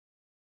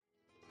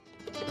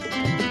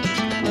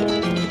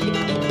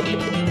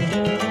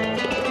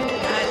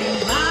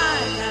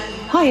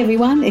Hi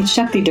everyone, it's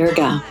Shakti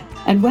Durga,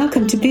 and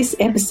welcome to this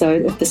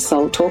episode of the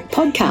Soul Talk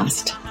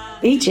podcast.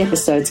 Each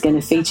episode is going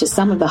to feature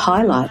some of the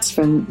highlights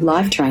from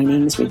live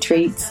trainings,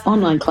 retreats,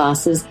 online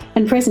classes,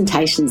 and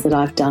presentations that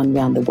I've done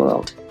around the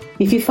world.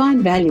 If you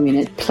find value in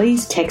it,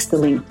 please text the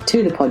link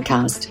to the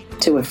podcast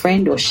to a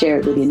friend or share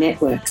it with your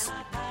networks.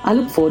 I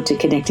look forward to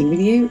connecting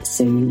with you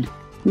soon.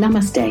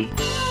 Namaste.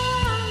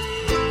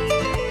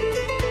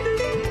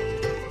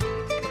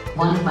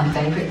 One of my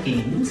favourite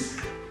things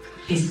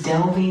is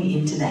delving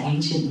into the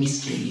ancient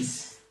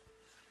mysteries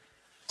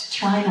to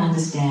try and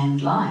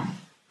understand life.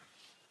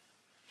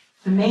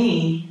 For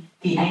me,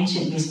 the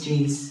ancient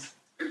mysteries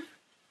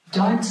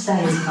don't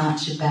say as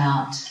much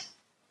about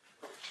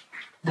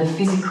the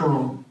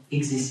physical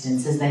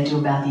existence as they do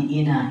about the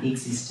inner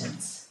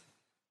existence.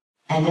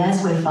 And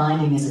as we're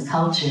finding as a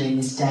culture in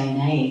this day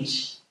and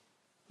age,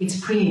 it's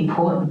pretty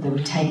important that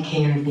we take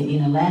care of the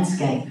inner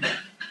landscape,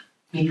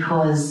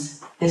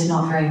 because there's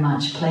not very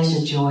much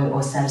pleasure, joy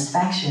or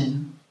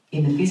satisfaction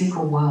in the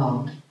physical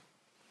world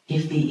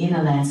if the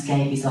inner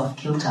landscape is off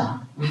kilter.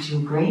 Would you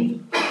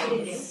agree?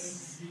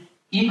 Yes.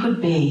 You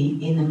could be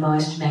in the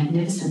most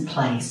magnificent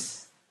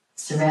place,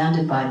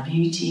 surrounded by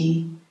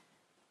beauty,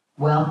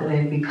 wealth of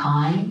every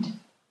kind,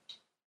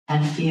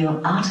 and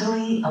feel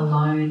utterly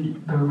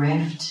alone,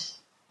 bereft,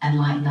 and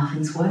like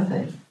nothing's worth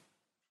it.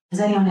 Has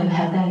anyone ever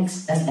had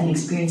an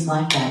experience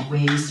like that,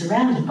 where you're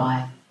surrounded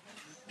by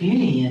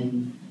beauty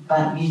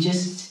but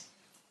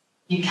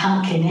you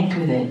can't connect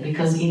with it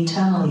because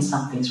internally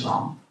something's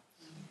wrong?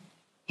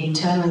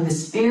 Internally the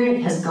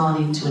spirit has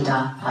gone into a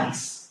dark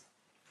place,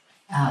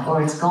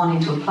 or it's gone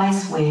into a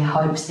place where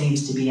hope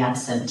seems to be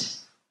absent.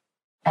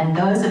 And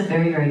those are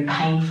very, very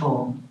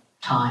painful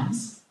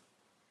times.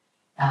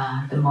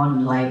 The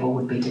modern label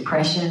would be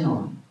depression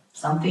or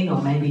something,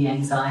 or maybe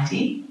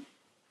anxiety.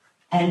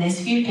 And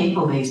there's few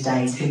people these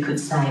days who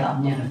could say,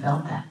 I've never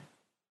felt that.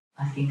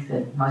 I think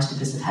that most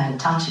of us have had a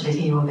touch of it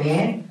here or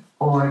there,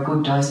 or a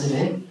good dose of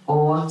it,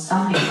 or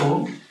some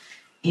people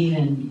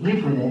even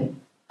live with it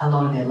a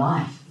lot of their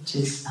life, which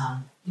is,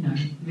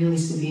 really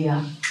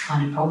severe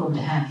kind of problem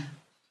to have.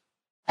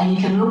 And you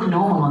can look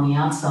normal on the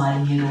outside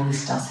and yet all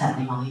this stuff's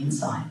happening on the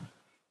inside.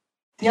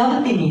 The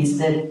other thing is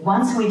that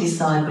once we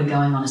decide we're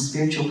going on a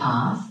spiritual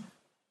path,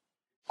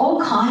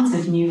 all kinds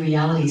of new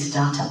realities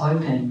start to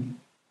open,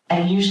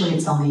 and usually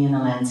it's on the inner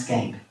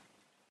landscape.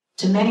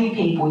 To many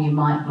people you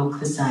might look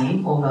the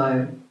same,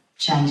 although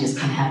changes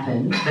can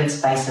happen.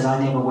 Let's face it,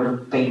 I never would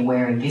have been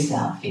wearing this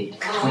outfit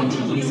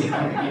 20 years ago.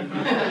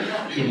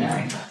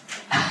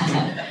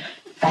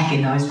 Back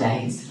in those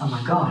days, oh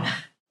my God.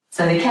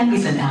 So there can be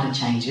some outer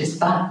changes,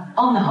 but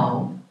on the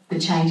whole, the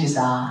changes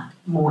are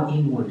more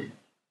inward.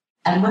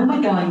 And when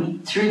we're going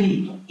through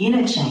the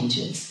inner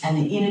changes and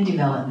the inner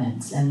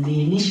developments and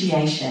the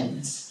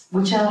initiations,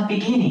 which are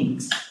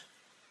beginnings,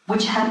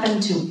 which happen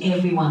to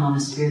everyone on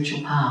a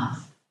spiritual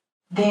path,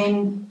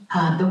 then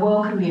the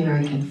world can be a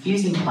very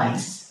confusing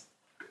place,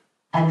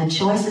 and the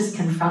choices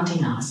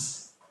confronting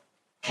us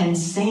can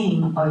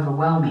seem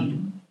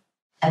overwhelming.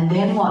 And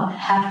then what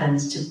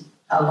happens to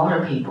a lot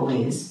of people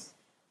is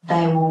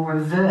they will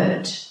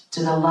revert to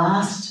the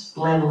last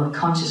level of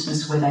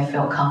consciousness where they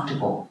felt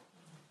comfortable.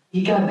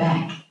 You go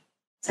back.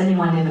 Has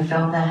anyone ever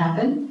felt that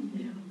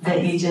happen?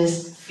 That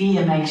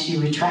fear makes you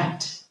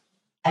retract.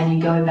 And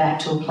you go back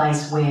to a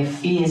place where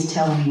fear is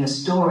telling you a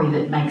story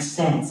that makes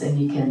sense, and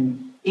you can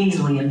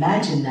easily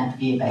imagine that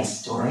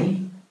fear-based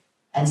story.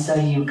 And so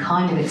you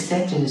kind of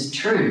accept it as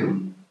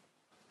true.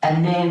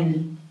 And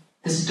then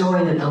the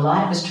story that the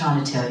light was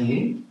trying to tell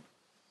you,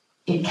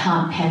 it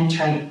can't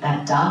penetrate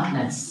that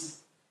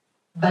darkness.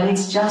 But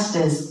it's just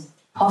as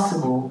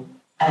possible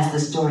as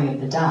the story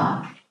of the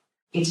dark.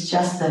 It's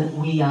just that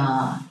we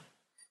are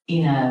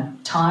in a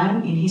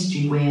time in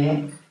history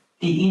where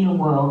the inner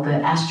world, the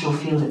astral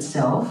field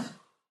itself,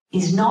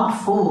 is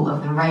not full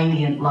of the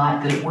radiant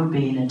light that it would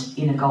be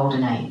in a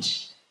golden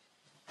age.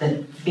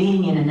 That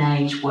being in an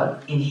age,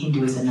 what in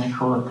Hinduism they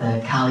call it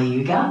the Kali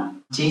Yuga.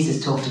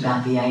 Jesus talked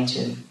about the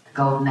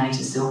golden age,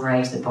 the silver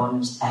age, the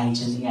bronze age,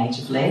 and the age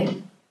of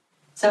lead.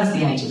 So it's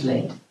the age of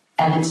lead.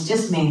 And it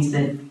just means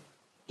that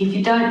if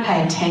you don't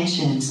pay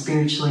attention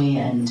spiritually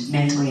and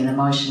mentally and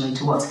emotionally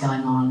to what's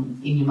going on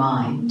in your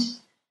mind,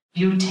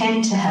 you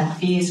tend to have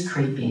fears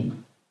creep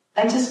in.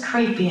 They just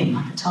creep in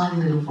like a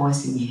tiny little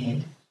voice in your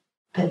head.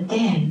 But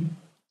then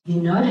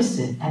you notice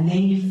it, and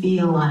then you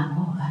feel like,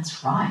 oh,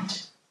 that's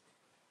right.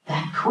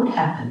 That could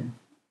happen.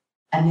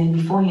 And then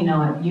before you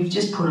know it, you've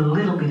just put a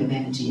little bit of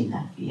energy in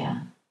that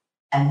fear.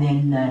 And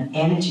then the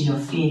energy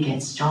of fear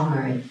gets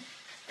stronger.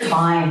 It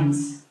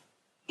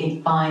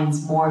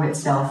finds more of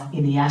itself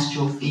in the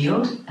astral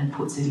field and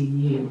puts it in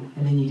you.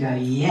 And then you go,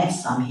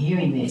 yes, I'm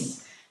hearing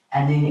this.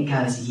 And then it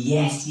goes,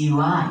 yes,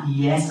 you are.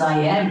 Yes, I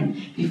am.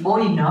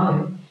 Before you know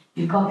it,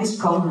 you've got this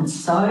problem that's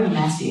so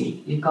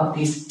massive. You've got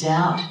this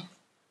doubt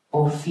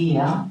or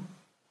fear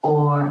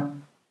or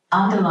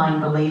underlying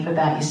belief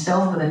about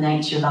yourself or the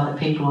nature of other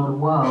people or the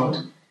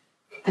world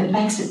that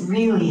makes it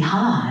really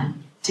hard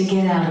to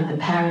get out of the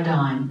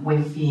paradigm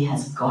where fear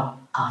has got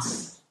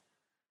us.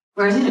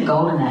 Whereas in a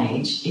golden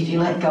age, if you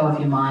let go of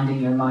your mind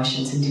and your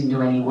emotions and didn't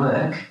do any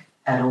work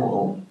at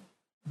all,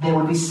 there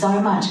would be so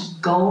much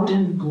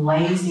golden,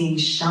 blazing,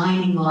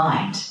 shining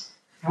light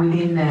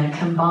within the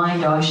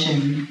combined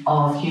ocean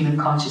of human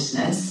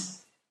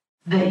consciousness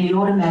that you'd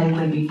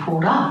automatically be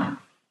pulled up.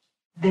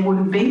 There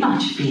wouldn't be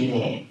much fear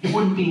there. It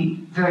wouldn't be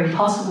very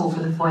possible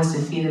for the voice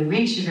of fear to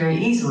reach you very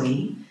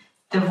easily.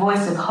 The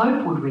voice of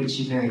hope would reach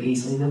you very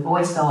easily. The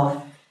voice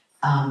of,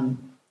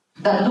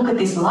 but look at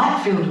this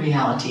light-filled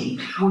reality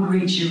would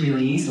reach you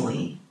really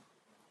easily.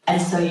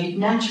 And so you'd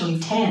naturally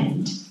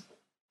tend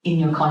in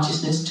your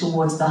consciousness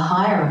towards the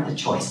higher of the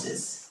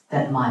choices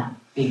that might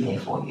be there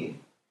for you.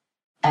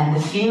 And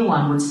the fear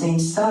one would seem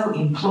so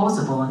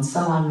implausible and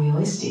so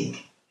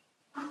unrealistic.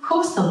 Of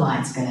course the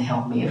light's going to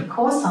help me. Of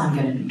course I'm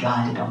going to be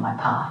guided on my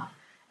path.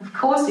 Of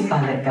course if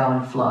I let go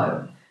and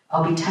flow,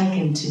 I'll be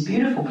taken to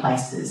beautiful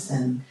places,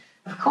 and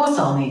of course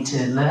I'll need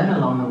to learn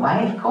along the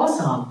way. Of course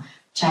I'll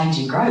change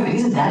and grow, but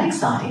isn't that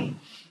exciting?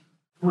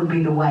 Would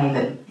be the way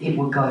that it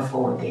would go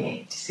forward there. Do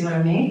you see what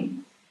I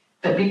mean?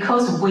 But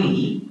because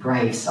we,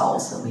 brave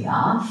souls that we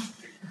are,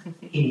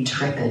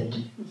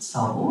 intrepid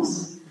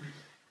souls,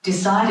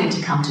 decided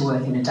to come to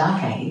Earth in a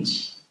dark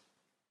age,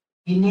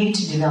 you need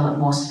to develop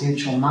more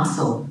spiritual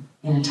muscle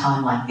in a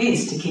time like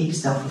this to keep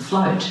yourself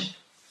afloat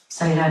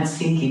so you don't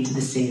sink into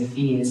the sea of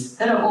fears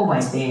that are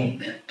always there.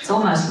 It's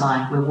almost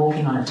like we're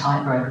walking on a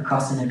tightrope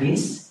across an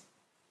abyss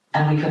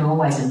and we can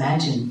always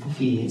imagine the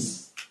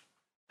fears.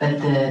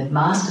 But the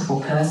masterful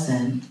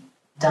person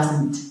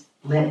doesn't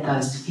let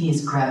those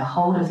fears grab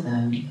hold of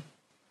them.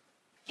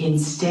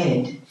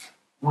 Instead,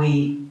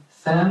 we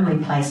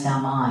firmly place our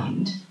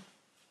mind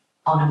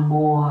on a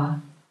more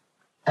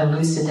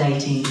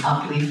elucidating,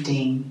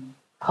 uplifting,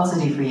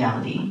 positive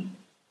reality,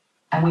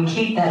 and we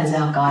keep that as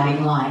our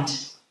guiding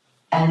light,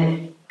 and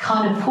it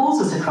kind of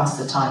pulls us across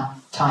the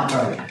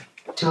tightrope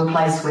to a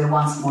place where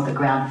once more the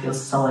ground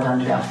feels solid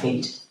under our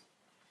feet.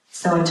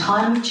 So a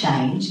time of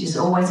change is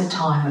always a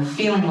time of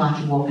feeling like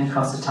you're walking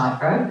across a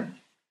tightrope.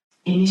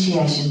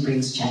 Initiation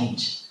brings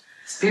change.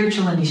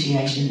 Spiritual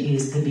initiation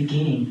is the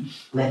beginning.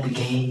 Let the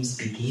games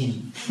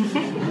begin.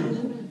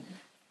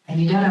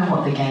 And you don't know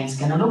what the game's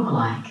going to look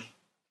like.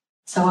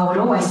 So I would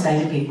always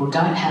say to people,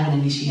 don't have an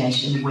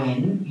initiation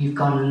when you've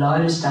got a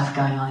load of stuff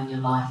going on in your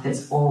life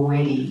that's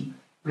already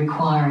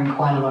requiring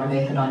quite a lot of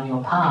effort on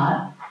your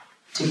part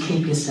to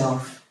keep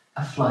yourself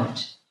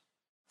afloat.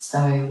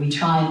 So we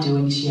try and do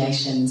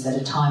initiations at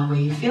a time where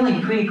you're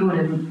feeling pretty good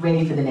and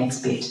ready for the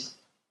next bit.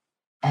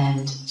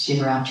 And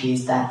Shivaratri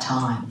is that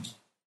time.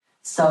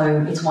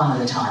 So it's one of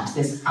the times.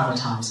 There's other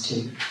times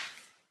too.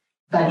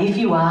 But if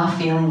you are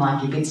feeling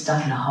like you're a bit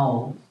stuck in a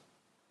hole,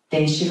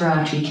 then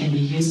Shivaratri can be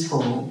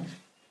useful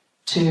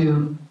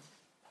to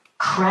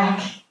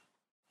crack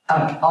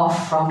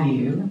off from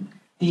you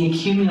the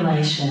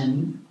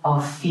accumulation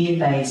of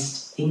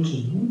fear-based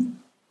thinking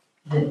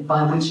that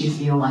by which you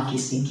feel like you're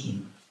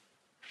sinking.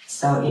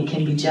 So it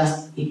can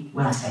be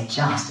when I say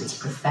just, it's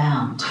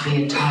profound to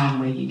be a time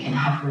where you can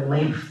have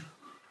relief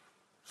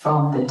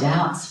from the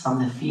doubts,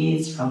 from the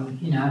fears, from,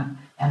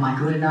 am I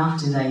good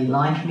enough? Do they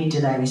like me?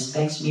 Do they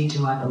respect me?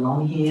 Do I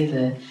belong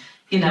here?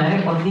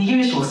 Or the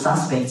usual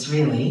suspects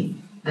really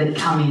that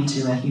come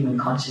into a human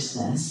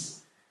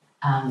consciousness.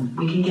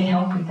 We can get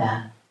help with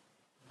that.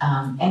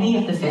 Any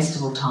of the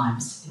festival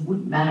times, it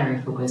wouldn't matter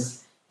if it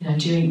was,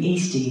 during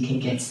Easter you can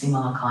get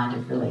similar kind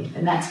of relief,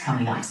 and that's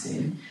coming up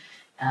soon.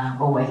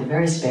 Always a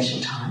very special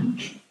time.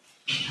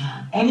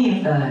 Any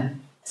of the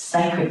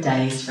sacred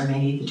days from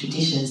any of the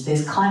traditions,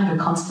 there's kind of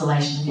a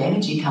constellation of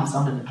energy comes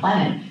onto the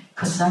planet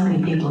because so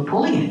many people are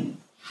pulling it.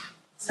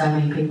 So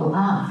many people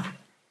are.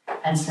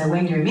 And so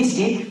when you're a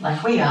mystic,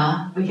 like we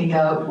are, we can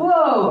go,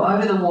 whoa,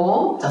 over the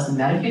wall. Doesn't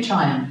matter if you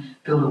try and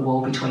build a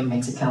wall between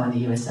Mexico and the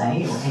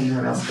USA or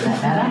anywhere else for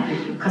that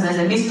matter, because as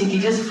a mystic you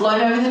just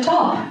float over the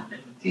top.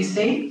 Do you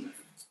see?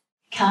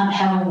 Can't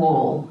have a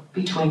wall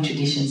between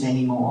traditions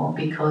anymore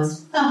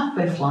because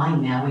we're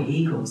flying now, we're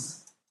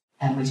eagles,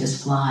 and we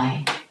just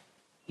fly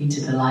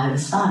into the light of the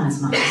sun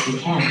as much as we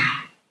can.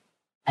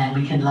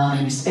 And we can love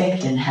and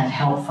respect and have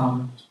help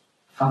from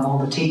all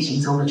the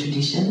teachings, all the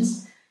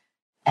traditions.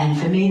 And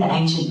for me, the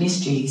ancient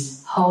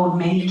mysteries hold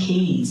many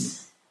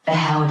keys for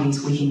how it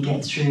is we can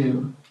get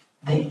through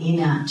the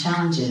inner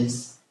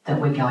challenges that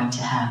we're going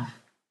to have.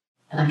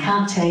 And I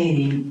can't tell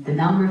you the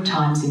number of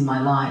times in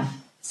my life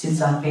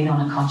since I've been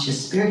on a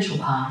conscious spiritual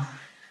path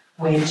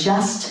where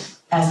just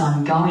as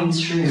I'm going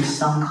through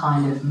some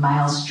kind of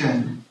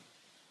maelstrom,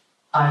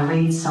 I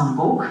read some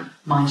book.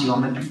 Mind you,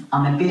 I'm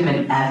a bit of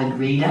an avid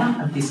reader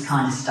of this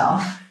kind of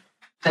stuff.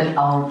 But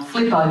I'll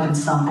flip open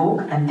some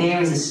book and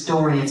there is a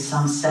story of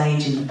some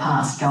sage in the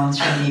past going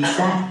through the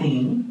exact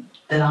thing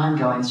that I'm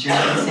going through,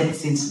 except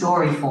it's in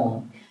story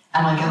form.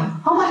 And I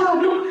go, oh my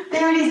God, look,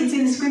 there it is, it's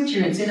in the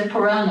scripture, it's in a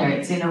Purana,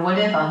 it's in a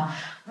whatever.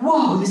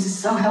 Whoa, this is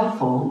so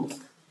helpful.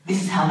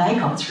 This is how they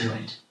got through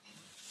it.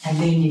 And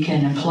then you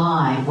can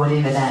apply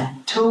whatever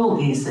that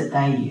tool is that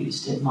they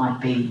used. It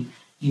might be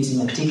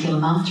using a particular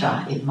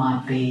mantra, it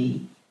might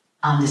be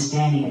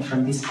understanding it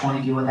from this point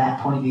of view or that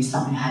point of view,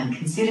 something I hadn't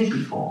considered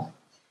before.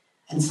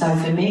 And so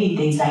for me,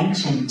 these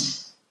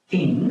ancient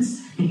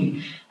things,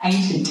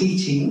 ancient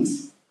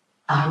teachings,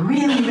 are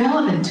really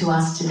relevant to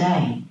us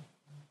today.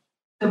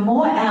 The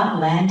more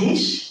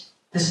outlandish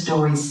the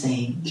stories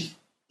seem,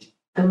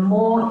 the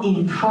more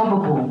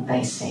improbable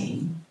they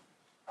seem,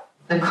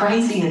 the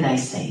crazier they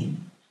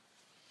seem,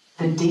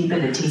 the deeper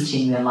the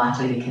teaching they're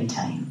likely to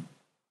contain.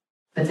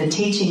 But the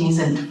teaching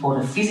isn't for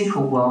the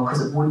physical world,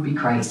 because it would be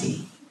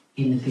crazy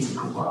in the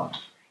physical world.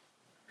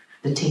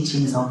 The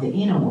teaching is of the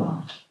inner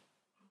world.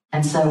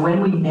 And so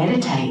when we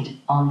meditate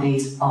on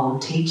these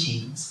old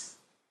teachings,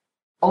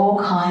 all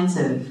kinds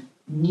of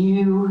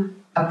new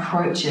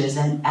approaches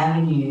and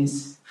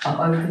avenues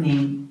are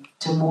opening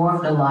to more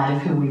of the light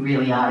of who we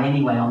really are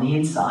anyway on the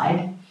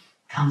inside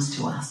comes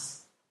to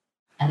us.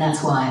 And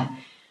that's why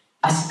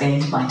I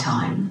spend my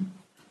time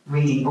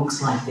reading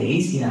books like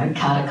these,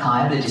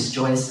 Kartikaya, The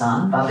Destroyer's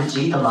Son,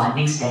 Babaji, The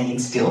Lightning Standing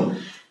Still,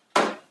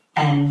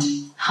 and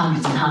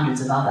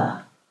hundreds of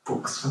other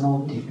books from all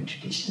the different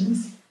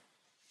traditions.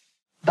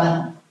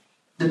 But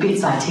the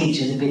bits I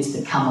teach are the bits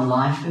that come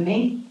alive for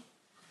me,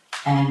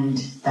 and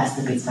that's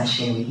the bits I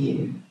share with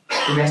you.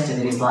 The rest of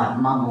it is like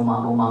mumble.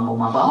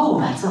 Oh,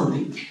 that's a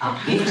bit up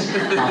here.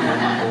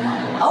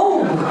 Mumble.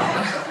 Oh!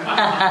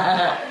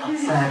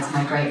 So it's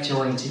my great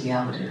joy to be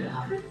able to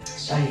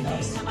show you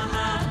those.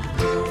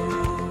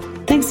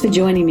 Thanks for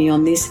joining me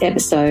on this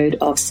episode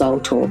of Soul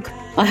Talk.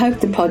 I hope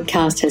the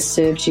podcast has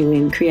served you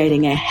in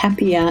creating a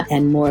happier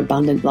and more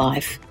abundant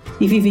life.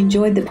 If you've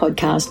enjoyed the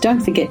podcast,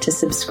 don't forget to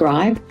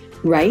subscribe,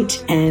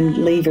 rate,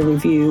 and leave a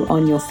review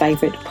on your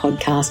favourite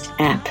podcast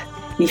app.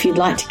 If you'd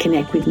like to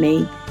connect with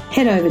me,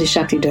 head over to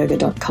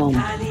shaktidurga.com.